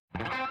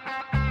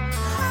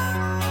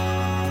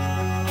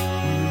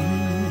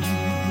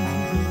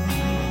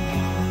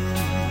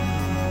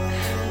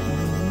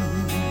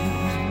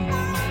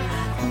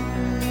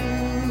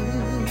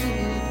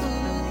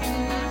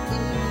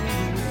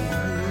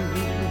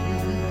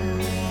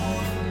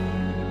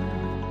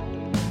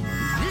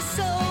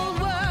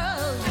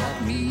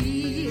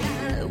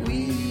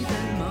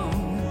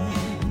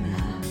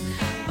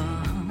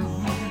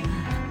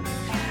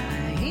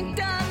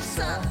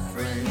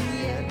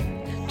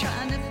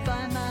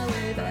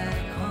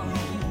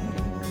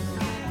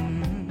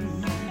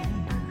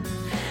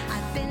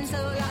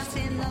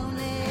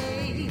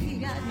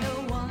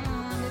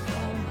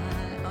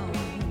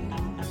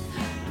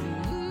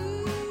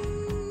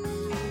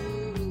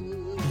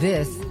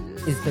This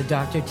is the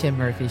Dr. Tim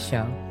Murphy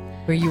Show,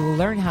 where you will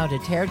learn how to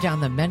tear down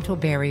the mental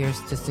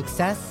barriers to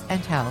success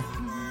and health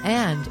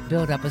and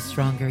build up a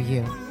stronger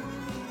you.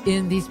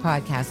 In these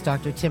podcasts,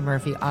 Dr. Tim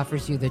Murphy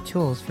offers you the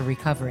tools for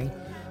recovery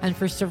and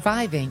for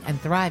surviving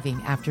and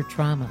thriving after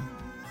trauma.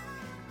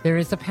 There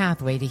is a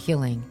pathway to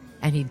healing,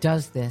 and he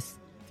does this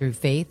through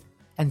faith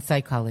and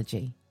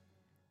psychology.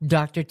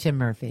 Dr. Tim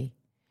Murphy,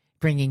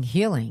 bringing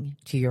healing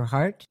to your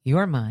heart,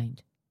 your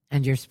mind,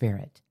 and your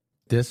spirit.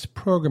 This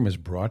program is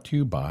brought to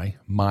you by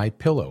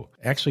MyPillow.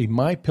 Actually,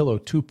 MyPillow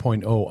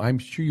 2.0, I'm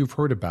sure you've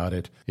heard about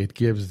it. It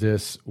gives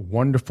this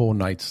wonderful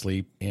night's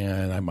sleep,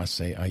 and I must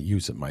say I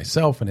use it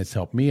myself, and it's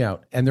helped me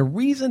out. And the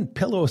reason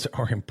pillows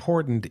are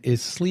important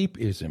is sleep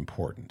is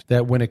important.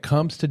 That when it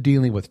comes to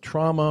dealing with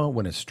trauma,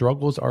 when its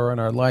struggles are in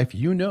our life,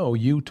 you know,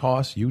 you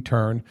toss, you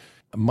turn.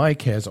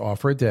 Mike has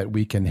offered that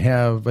we can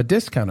have a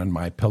discount on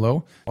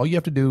MyPillow. All you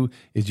have to do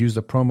is use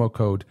the promo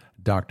code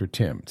Dr.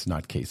 Tim. It's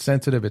not case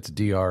sensitive, it's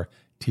DRTIM.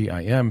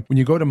 When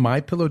you go to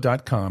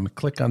mypillow.com,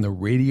 click on the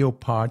radio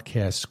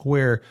podcast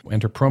square,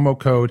 enter promo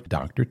code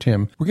Dr.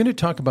 Tim. We're going to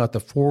talk about the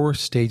 4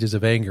 stages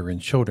of anger in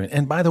children.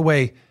 And by the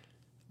way,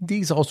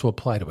 these also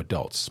apply to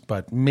adults,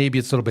 but maybe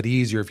it's a little bit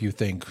easier if you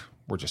think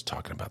we're just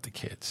talking about the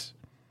kids.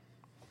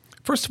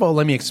 First of all,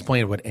 let me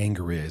explain what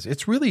anger is.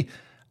 It's really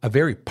a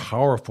very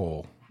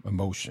powerful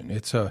emotion.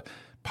 It's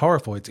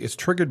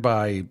triggered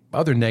by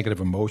other negative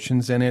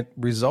emotions, and it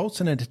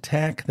results in an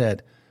attack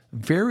that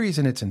varies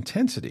in its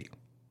intensity.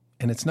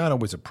 And it's not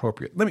always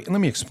appropriate. Let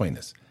me explain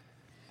this.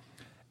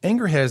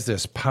 Anger has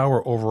this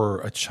power over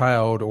a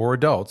child or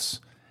adults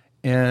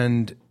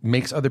and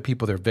makes other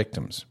people their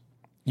victims.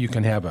 You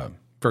can have a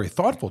very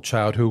thoughtful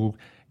child who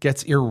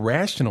gets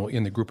irrational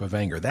in the group of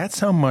anger. That's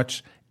how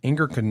much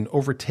anger can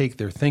overtake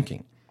their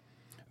thinking.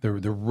 The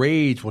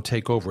rage will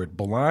take over. It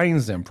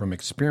blinds them from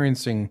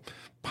experiencing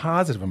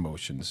positive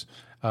emotions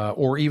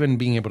or even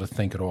being able to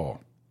think at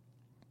all.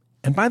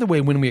 And by the way,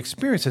 when we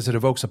experience this, it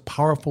evokes a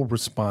powerful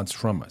response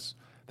from us.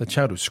 The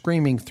child who's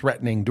screaming,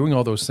 threatening, doing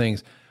all those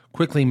things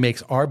quickly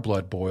makes our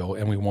blood boil,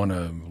 and we want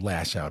to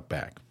lash out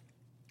back.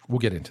 We'll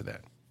get into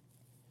that.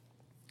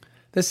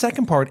 The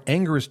second part,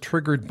 anger is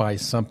triggered by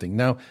something.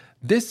 Now,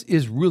 this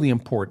is really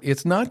important.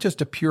 It's not just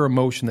a pure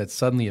emotion that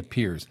suddenly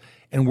appears.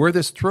 And where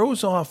this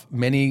throws off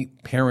many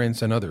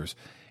parents and others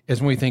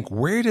is when we think,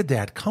 where did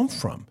that come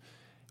from?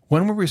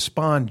 When we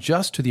respond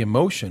just to the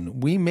emotion,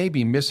 we may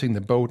be missing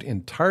the boat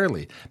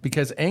entirely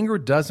because anger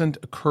doesn't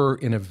occur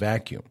in a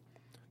vacuum.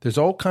 There's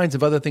all kinds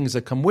of other things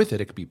that come with it.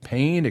 It could be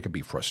pain, it could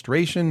be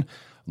frustration,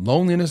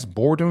 loneliness,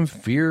 boredom,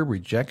 fear,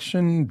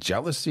 rejection,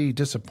 jealousy,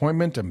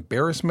 disappointment,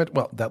 embarrassment.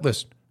 Well, that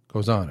list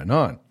goes on.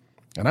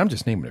 And I'm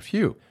just naming a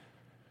few.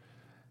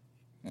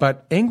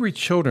 But angry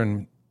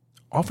children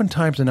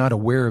oftentimes are not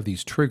aware of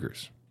these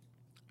triggers.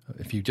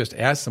 If you just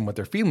ask them what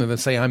they're feeling, they'll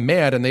say, I'm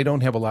mad, and they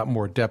don't have a lot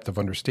more depth of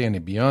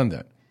understanding beyond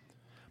that.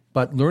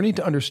 But learning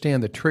to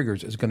understand the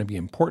triggers is going to be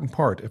an important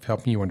part of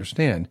helping you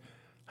understand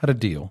how to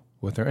deal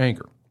with their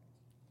anger.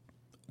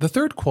 The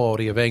third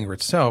quality of anger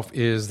itself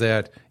is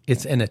that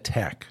it's an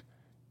attack.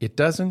 It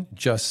doesn't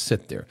just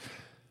sit there.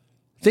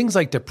 Things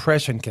like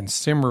depression can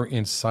simmer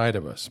inside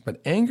of us,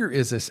 but anger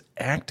is this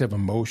active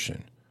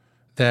emotion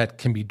that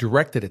can be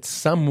directed at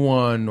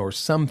someone or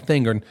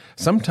something, or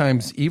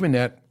sometimes even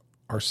at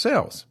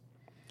ourselves.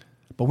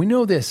 But we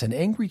know this, an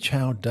angry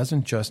child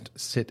doesn't just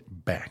sit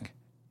back.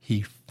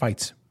 He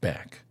fights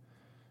back.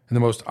 And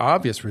the most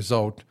obvious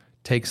result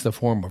takes the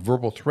form of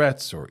verbal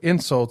threats or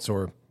insults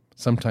or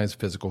sometimes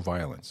physical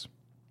violence.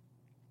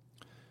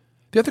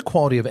 The other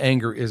quality of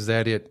anger is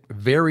that it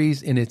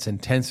varies in its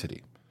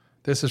intensity.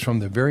 This is from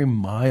the very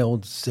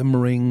mild,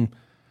 simmering,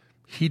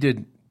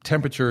 heated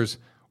temperatures,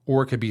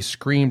 or it could be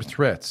screamed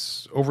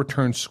threats,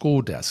 overturned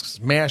school desks,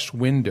 smashed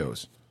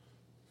windows,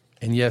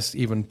 and yes,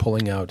 even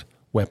pulling out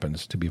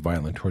weapons to be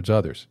violent towards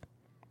others.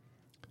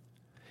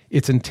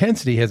 Its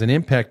intensity has an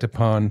impact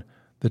upon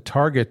the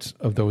targets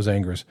of those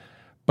angers,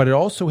 but it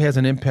also has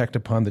an impact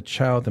upon the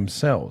child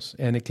themselves,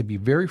 and it can be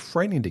very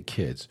frightening to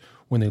kids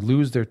when they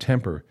lose their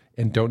temper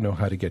and don't know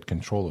how to get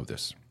control of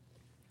this.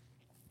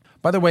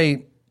 By the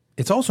way,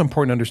 it's also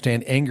important to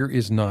understand anger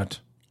is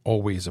not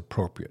always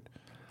appropriate.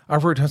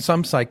 I've heard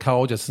some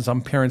psychologists and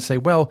some parents say,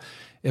 well,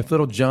 if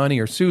little Johnny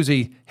or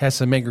Susie has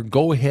some anger,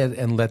 go ahead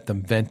and let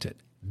them vent it.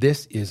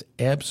 This is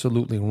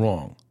absolutely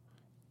wrong.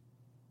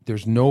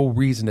 There's no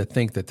reason to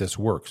think that this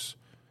works.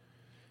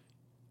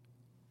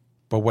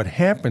 But what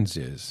happens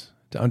is,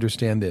 to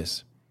understand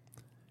this,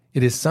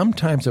 it is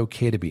sometimes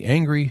okay to be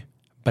angry,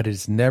 but it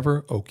is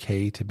never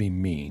okay to be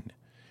mean.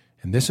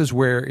 And this is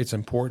where it's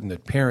important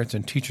that parents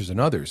and teachers and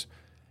others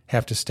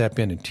have to step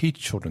in and teach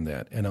children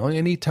that. And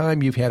any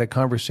time you've had a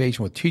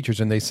conversation with teachers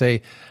and they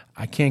say,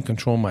 I can't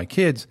control my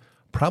kids,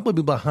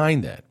 probably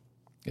behind that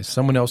is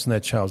someone else in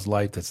that child's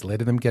life that's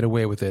letting them get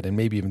away with it and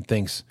maybe even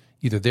thinks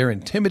either they're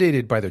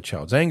intimidated by their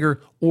child's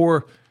anger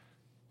or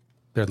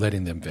they're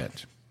letting them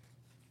vent.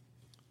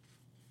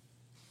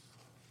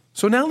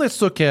 So now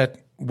let's look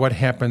at what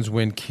happens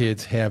when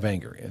kids have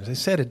anger. As I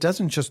said, it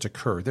doesn't just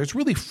occur. There's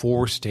really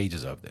 4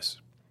 stages of this.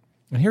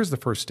 And here's the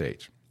first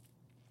stage.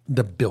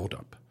 the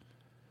buildup.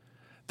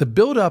 The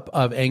buildup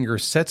of anger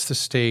sets the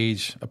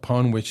stage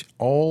upon which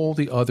all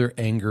the other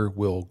anger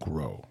will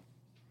grow.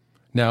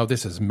 Now,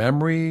 this is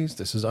memories,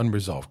 this is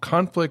unresolved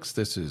conflicts,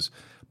 this is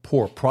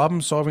poor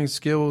problem-solving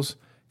skills,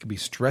 it could be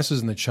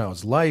stresses in the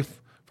child's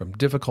life, from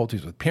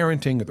difficulties with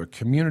parenting or their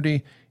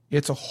community.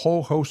 It's a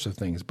whole host of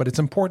things, but it's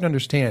important to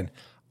understand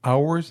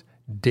hours,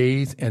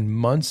 days, and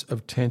months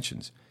of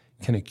tensions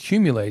can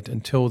accumulate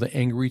until the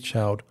angry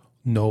child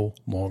no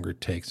longer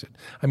takes it.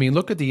 I mean,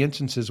 look at the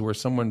instances where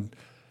someone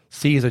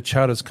sees a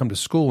child has come to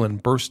school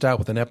and burst out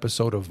with an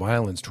episode of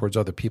violence towards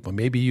other people,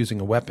 maybe using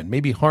a weapon,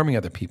 maybe harming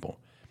other people.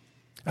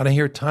 And I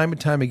hear time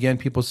and time again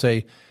people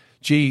say,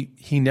 gee,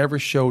 he never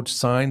showed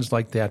signs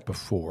like that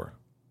before.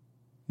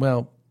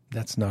 Well,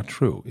 that's not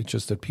true. It's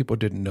just that people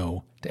didn't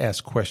know to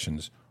ask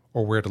questions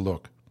or where to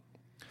look.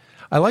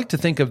 I like to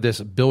think of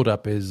this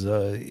buildup as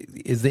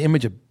the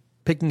image of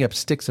picking up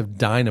sticks of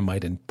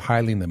dynamite and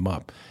piling them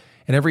up.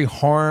 And every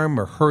harm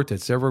or hurt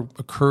that's ever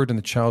occurred in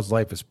the child's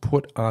life is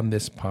put on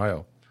this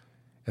pile.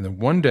 And then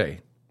one day,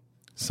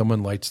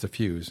 someone lights the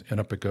fuse and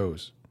up it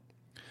goes.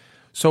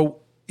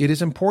 So it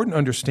is important to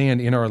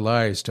understand in our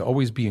lives to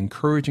always be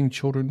encouraging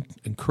children,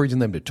 encouraging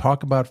them to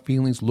talk about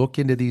feelings, look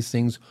into these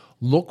things,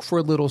 look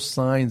for little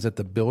signs that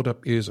the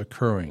buildup is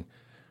occurring.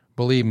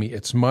 Believe me,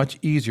 it's much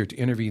easier to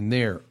intervene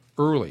there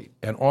early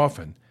and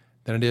often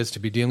than it is to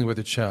be dealing with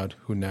a child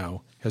who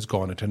now has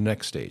gone into the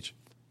next stage.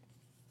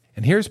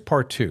 And here's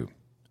part 2,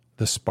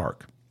 the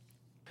spark.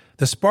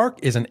 The spark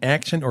is an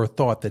action or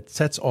thought that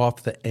sets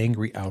off the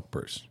angry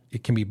outburst.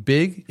 It can be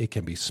big, it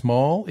can be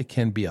small, it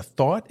can be a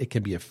thought, it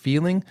can be a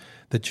feeling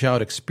the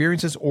child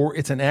experiences, or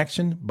it's an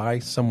action by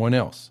someone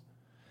else.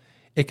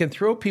 It can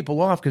throw people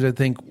off because they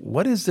think,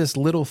 what is this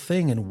little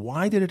thing and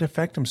why did it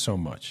affect them so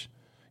much?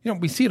 You know,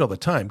 we see it all the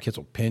time. Kids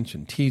will pinch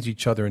and tease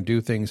each other and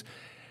do things,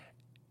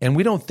 and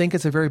we don't think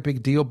it's a very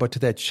big deal, but to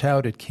that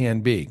child it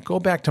can be. Go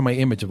back to my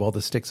image of all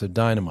the sticks of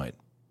dynamite.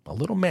 A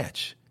little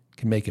match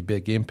can make a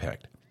big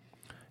impact.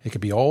 It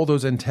could be all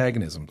those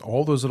antagonisms,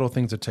 all those little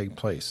things that take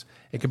place.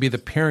 It could be the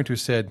parent who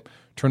said,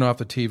 turn off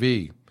the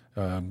TV,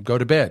 go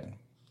to bed,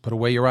 put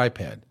away your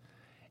iPad.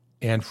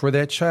 And for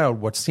that child,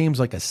 what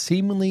seems like a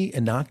seemingly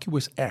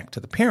innocuous act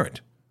to the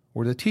parent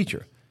or the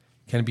teacher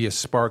can be a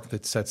spark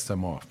that sets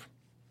them off.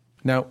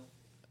 Now,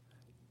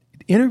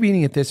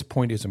 intervening at this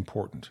point is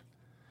important.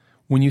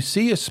 When you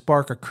see a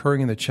spark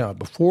occurring in the child,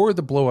 before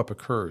the blow-up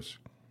occurs,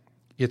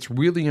 it's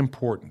really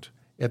important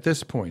at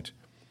this point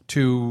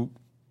to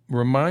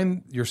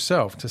remind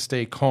yourself to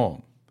stay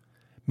calm.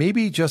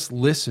 Maybe just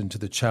listen to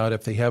the child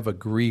if they have a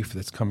grief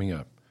that's coming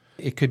up.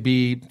 It could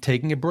be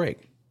taking a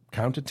break,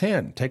 count to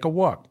 10, take a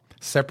walk,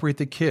 separate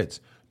the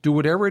kids, do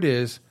whatever it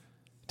is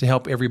to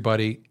help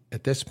everybody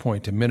at this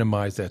point to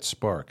minimize that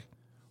spark.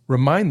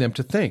 Remind them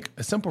to think.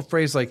 A simple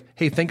phrase like,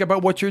 hey, think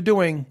about what you're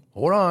doing,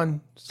 hold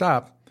on,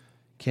 stop,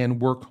 can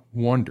work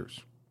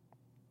wonders.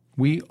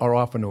 We are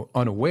often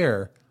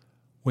unaware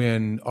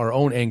when our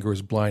own anger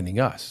is blinding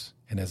us.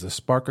 And as the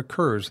spark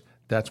occurs,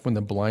 that's when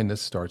the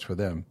blindness starts for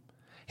them.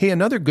 Hey,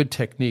 another good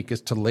technique is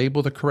to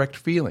label the correct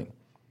feeling.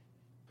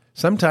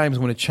 Sometimes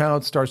when a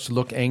child starts to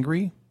look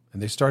angry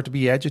and they start to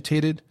be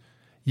agitated,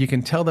 you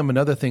can tell them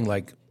another thing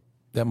like,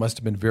 that must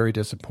have been very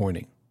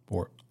disappointing,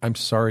 or I'm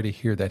sorry to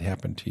hear that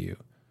happened to you,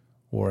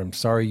 or I'm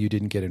sorry you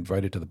didn't get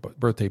invited to the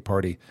birthday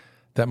party.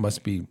 That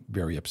must be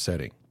very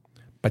upsetting.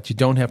 But you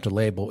don't have to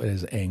label it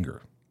as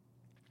anger.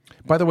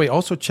 By the way,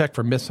 also check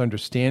for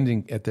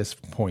misunderstanding at this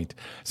point.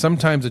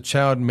 Sometimes a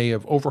child may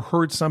have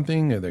overheard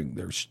something, or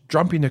they're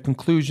jumping to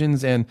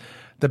conclusions, and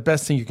the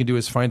best thing you can do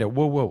is find out,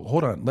 whoa,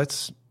 hold on,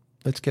 let's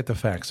get the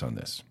facts on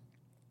this.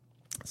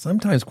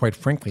 Sometimes, quite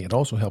frankly, it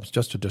also helps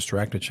just to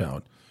distract a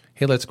child.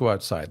 Hey, let's go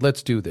outside.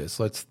 Let's do this.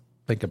 Let's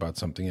think about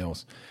something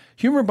else.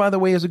 Humor, by the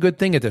way, is a good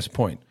thing at this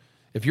point.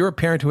 If you're a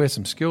parent who has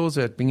some skills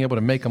at being able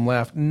to make them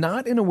laugh,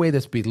 not in a way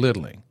that's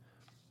belittling,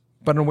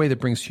 but in a way that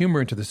brings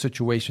humor into the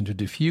situation to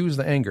diffuse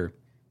the anger,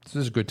 this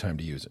is a good time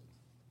to use it.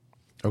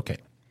 Okay,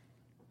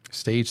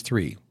 stage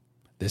 3.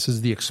 This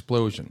is the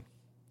explosion.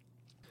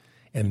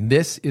 And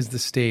this is the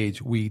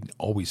stage we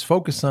always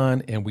focus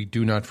on and we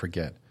do not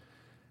forget.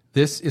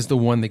 This is the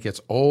one that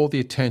gets all the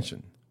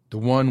attention, the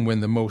one when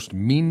the most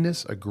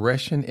meanness,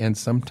 aggression, and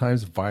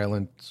sometimes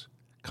violence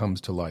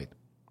comes to light.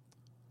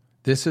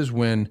 This is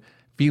when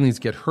feelings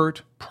get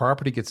hurt,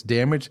 property gets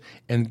damaged,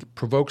 and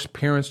provokes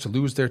parents to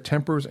lose their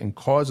tempers and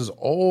causes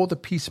all the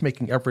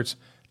peacemaking efforts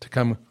to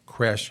come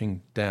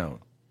crashing down.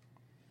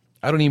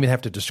 I don't even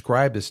have to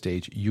describe this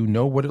stage. You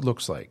know what it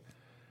looks like.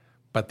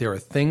 But there are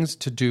things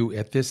to do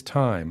at this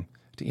time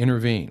to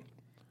intervene.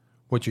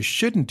 What you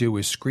shouldn't do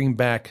is scream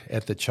back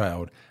at the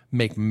child,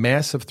 make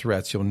massive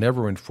threats you'll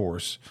never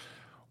enforce,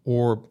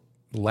 or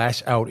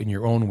lash out in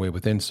your own way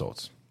with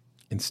insults.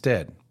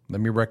 Instead,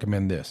 let me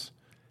recommend this.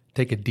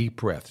 Take a deep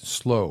breath,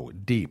 slow,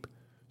 deep.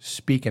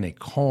 Speak in a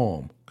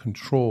calm,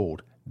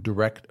 controlled,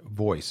 direct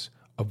voice.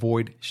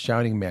 Avoid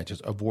shouting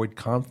matches. Avoid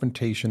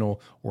confrontational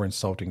or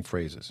insulting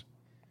phrases.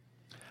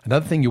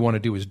 Another thing you want to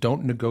do is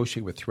don't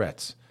negotiate with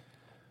threats.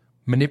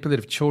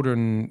 manipulative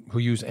children who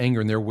use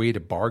anger in their way to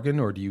bargain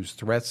or to use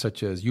threats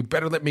such as, you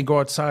better let me go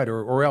outside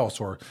or else,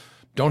 or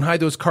don't hide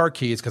those car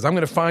keys because I'm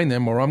going to find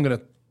them, or I'm going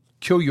to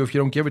kill you if you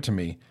don't give it to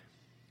me.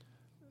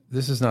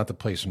 This is not the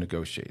place to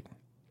negotiate.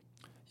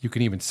 You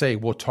can even say,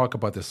 we'll talk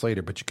about this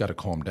later, but you got to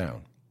calm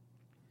down.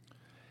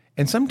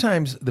 And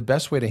sometimes the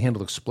best way to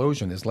handle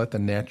explosion is let the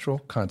natural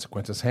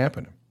consequences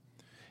happen.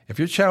 If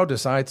your child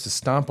decides to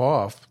stomp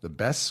off, the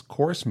best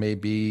course may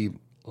be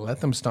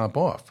let them stomp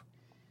off.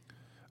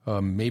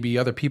 Maybe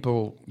other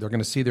people, they're going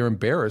to see they're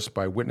embarrassed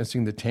by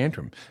witnessing the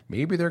tantrum.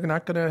 Maybe they're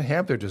not going to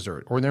have their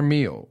dessert or their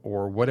meal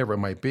or whatever it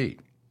might be.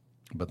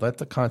 But let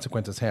the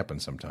consequences happen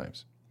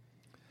sometimes.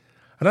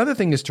 Another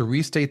thing is to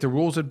restate the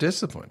rules of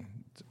discipline.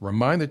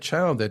 Remind the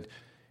child that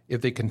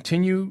if they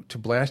continue to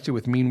blast you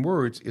with mean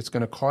words, it's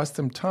going to cost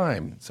them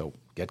time. So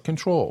get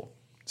control.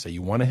 Say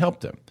you want to help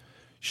them.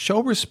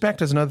 Show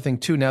respect is another thing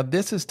too. Now,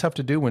 this is tough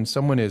to do when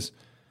someone is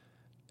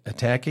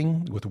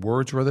attacking with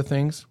words or other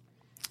things.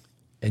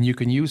 And you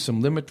can use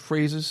some limit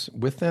phrases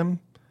with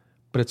them.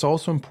 But it's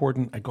also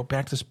important, I go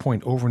back to this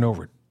point over and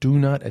over, do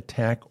not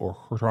attack or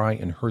try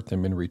and hurt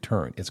them in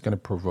return. It's going to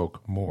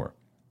provoke more.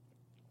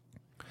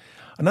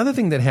 Another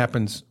thing that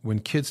happens when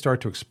kids start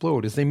to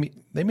explode is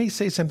they may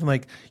say something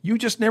like, you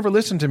just never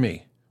listen to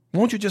me.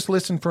 Won't you just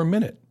listen for a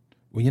minute?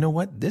 Well, you know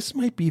what? This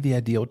might be the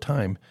ideal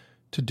time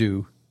to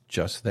do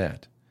just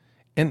that.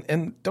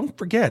 And don't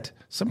forget,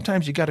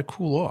 sometimes you got to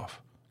cool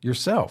off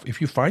yourself. If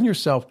you find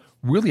yourself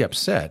really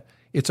upset,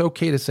 it's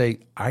okay to say,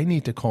 I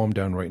need to calm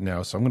down right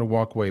now, so I'm going to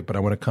walk away, but I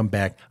want to come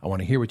back. I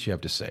want to hear what you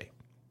have to say.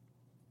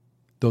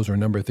 Those are a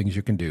number of things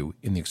you can do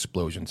in the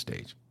explosion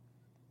stage.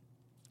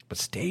 But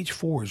stage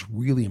 4 is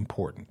really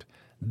important.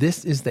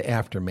 This is the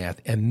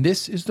aftermath, and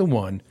this is the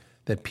one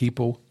that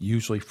people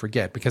usually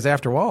forget. Because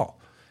after all,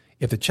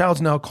 if the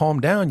child's now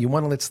calmed down, you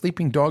want to let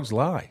sleeping dogs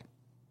lie.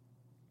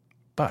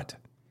 But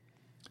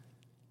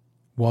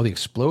while the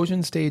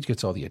explosion stage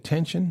gets all the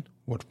attention,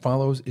 what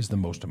follows is the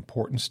most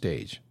important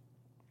stage.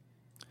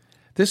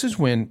 This is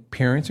when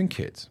parents and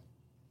kids,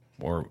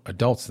 or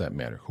adults that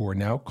matter, who are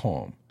now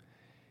calm,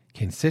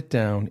 can sit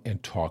down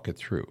and talk it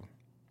through.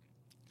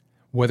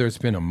 Whether it's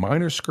been a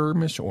minor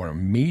skirmish or a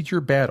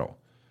major battle,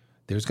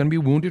 there's going to be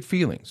wounded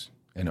feelings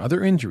and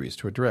other injuries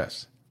to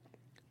address.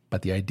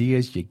 But the idea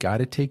is you got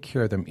to take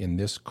care of them in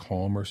this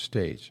calmer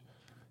stage.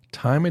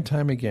 Time and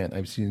time again,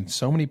 I've seen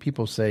so many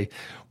people say,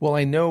 well,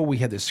 I know we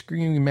had this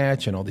screaming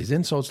match and all these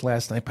insults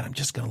last night, but I'm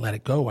just going to let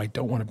it go. I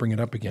don't want to bring it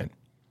up again.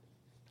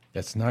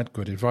 That's not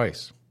good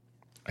advice.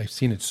 I've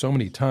seen it so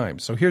many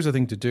times. So here's the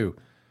thing to do.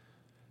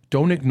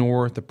 Don't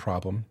ignore the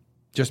problem.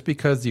 Just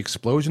because the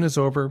explosion is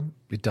over,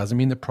 it doesn't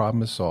mean the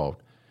problem is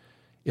solved.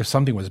 If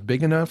something was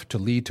big enough to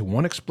lead to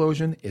one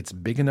explosion, it's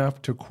big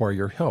enough to require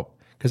your help.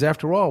 Because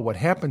after all, what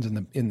happens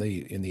in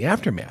the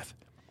aftermath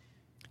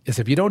is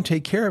if you don't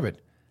take care of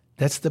it,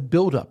 that's the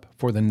buildup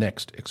for the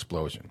next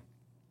explosion.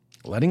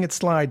 Letting it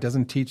slide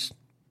doesn't teach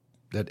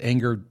that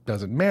anger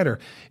doesn't matter.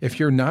 If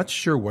you're not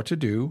sure what to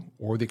do,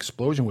 or the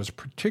explosion was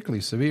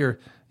particularly severe,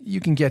 you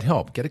can get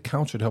help. Get a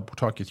counselor to help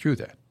talk you through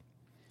that.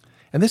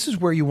 And this is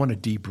where you want to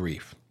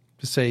debrief.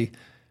 To say,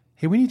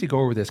 hey, we need to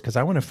go over this because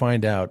I want to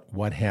find out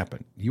what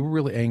happened. You were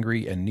really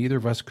angry and neither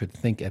of us could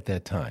think at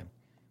that time.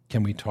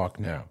 Can we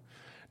talk now?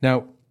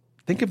 Now,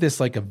 think of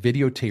this like a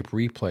videotape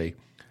replay,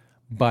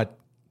 but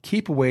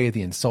keep away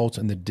the insults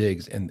and the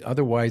digs, and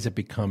otherwise it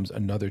becomes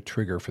another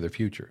trigger for the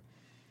future.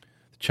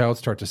 The child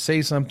starts to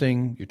say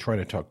something, you're trying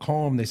to talk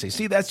calm, they say,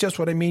 see, that's just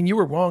what I mean, you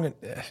were wrong, and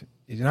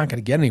you're not going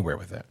to get anywhere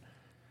with that.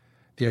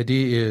 The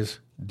idea is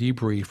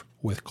debrief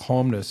with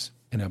calmness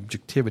and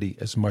objectivity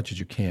as much as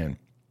you can.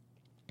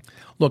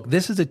 Look,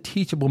 this is a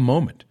teachable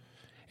moment.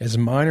 As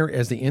minor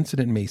as the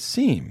incident may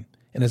seem,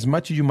 and as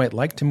much as you might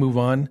like to move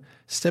on,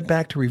 step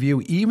back to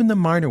review even the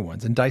minor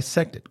ones and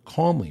dissect it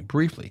calmly,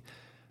 briefly.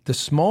 The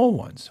small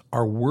ones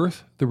are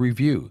worth the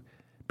review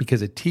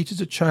because it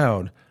teaches a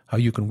child how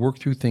you can work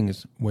through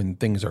things when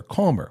things are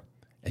calmer,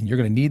 and you're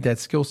going to need that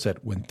skill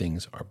set when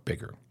things are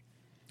bigger.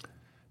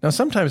 Now,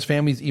 sometimes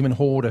families even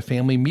hold a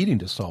family meeting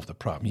to solve the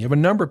problem. You have a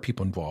number of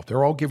people involved.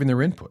 They're all giving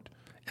their input,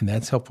 and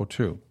that's helpful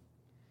too.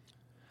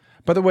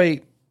 By the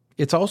way,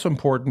 it's also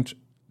important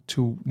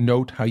to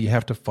note how you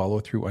have to follow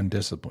through on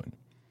discipline.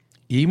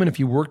 Even if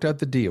you worked out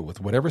the deal with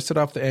whatever set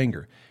off the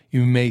anger,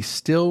 you may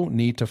still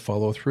need to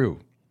follow through.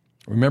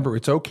 Remember,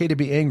 it's okay to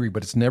be angry,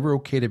 but it's never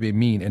okay to be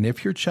mean. And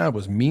if your child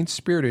was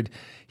mean-spirited,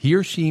 he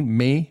or she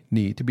may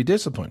need to be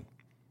disciplined.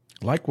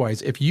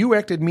 Likewise, if you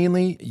acted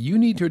meanly, you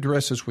need to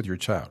address this with your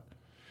child.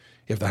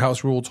 If the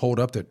house rules hold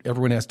up that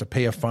everyone has to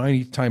pay a fine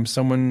each time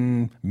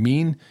someone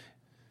mean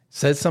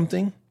says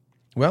something,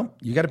 well,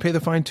 you got to pay the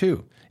fine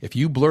too. If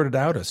you blurted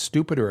out a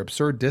stupid or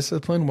absurd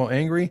discipline while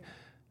angry,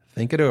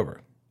 think it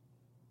over.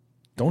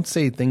 Don't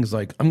say things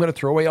like, I'm going to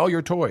throw away all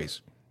your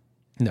toys.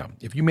 No,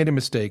 if you made a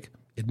mistake,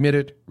 admit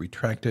it,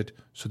 retract it,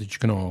 so that you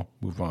can all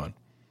move on.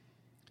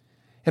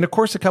 And of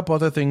course, a couple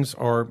other things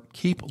are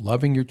keep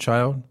loving your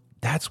child.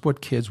 That's what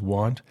kids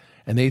want.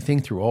 And they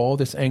think through all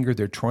this anger,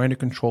 they're trying to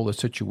control a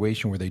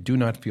situation where they do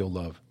not feel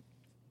love.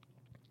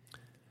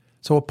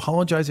 So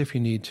apologize if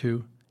you need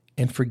to,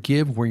 and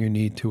forgive where you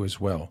need to as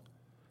well.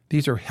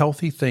 These are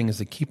healthy things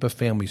that keep a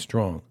family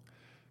strong.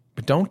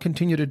 But don't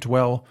continue to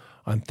dwell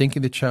on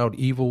thinking the child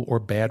evil or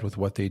bad with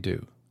what they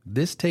do.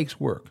 This takes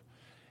work.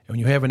 And when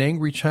you have an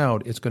angry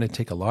child, it's going to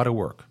take a lot of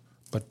work.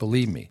 But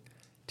believe me,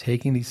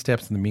 taking these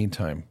steps in the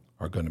meantime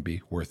are going to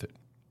be worth it.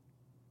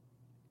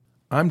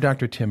 I'm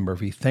Dr. Tim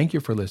Murphy. Thank you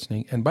for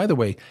listening. And by the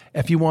way,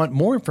 if you want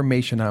more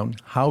information on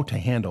how to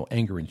handle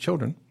anger in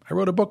children, I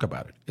wrote a book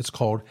about it. It's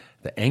called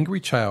The Angry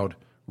Child: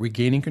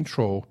 Regaining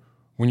Control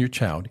When Your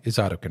Child is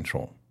Out of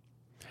Control.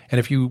 And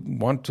if you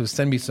want to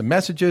send me some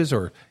messages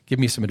or give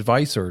me some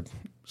advice or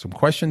some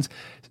questions,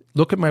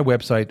 look at my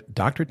website,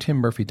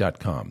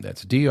 drtimmurphy.com.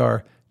 That's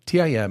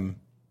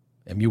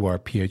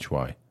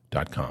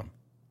drtimmurphy.com.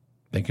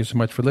 Thank you so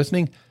much for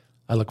listening.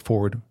 I look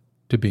forward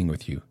to being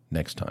with you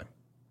next time.